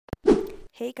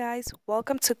Hey guys,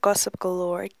 welcome to Gossip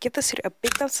Galore. Give this video a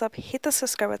big thumbs up, hit the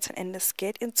subscribe button, and let's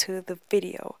get into the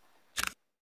video.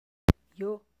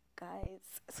 Yo guys,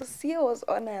 so Sia was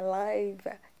on a live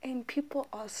and people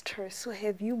asked her, so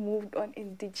have you moved on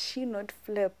and did she not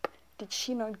flip? Did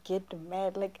she not get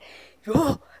mad? Like,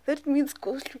 yo, that means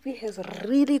Hlubi has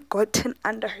really gotten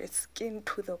under her skin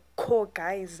to the core,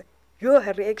 guys.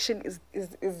 Her reaction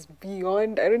is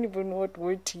beyond. I don't even know what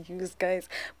word to use, guys.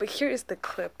 But here is the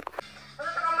clip. So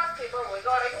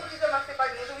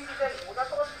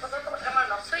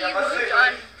you moved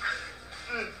on.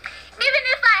 Even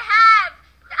if I have,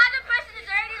 the other person is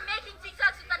already making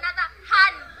TikToks with another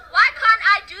hun. Why can't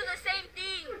I do the same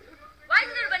thing? Why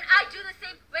is it when I do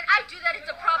that it's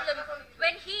a problem?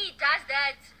 When he does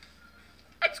that,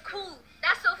 it's cool.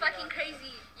 That's so fucking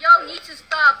crazy. Y'all need to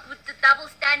stop with the double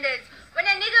standards. When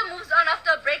a nigga moves on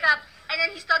after a breakup and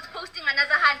then he starts posting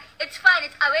another hand, it's fine.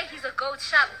 It's away. He's a goat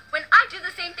sharp. When I do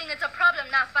the same thing, it's a problem.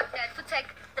 Nah, fuck that. Futek,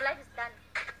 the life is done.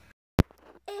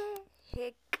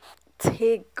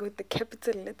 Take with the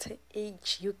capital letter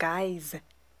H, you guys.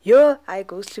 Yo, I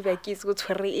go to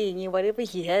whatever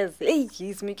he has. Hey,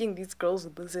 he's making these girls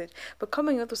visit. But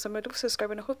coming out to some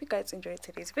subscribe, and I hope you guys enjoyed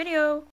today's video.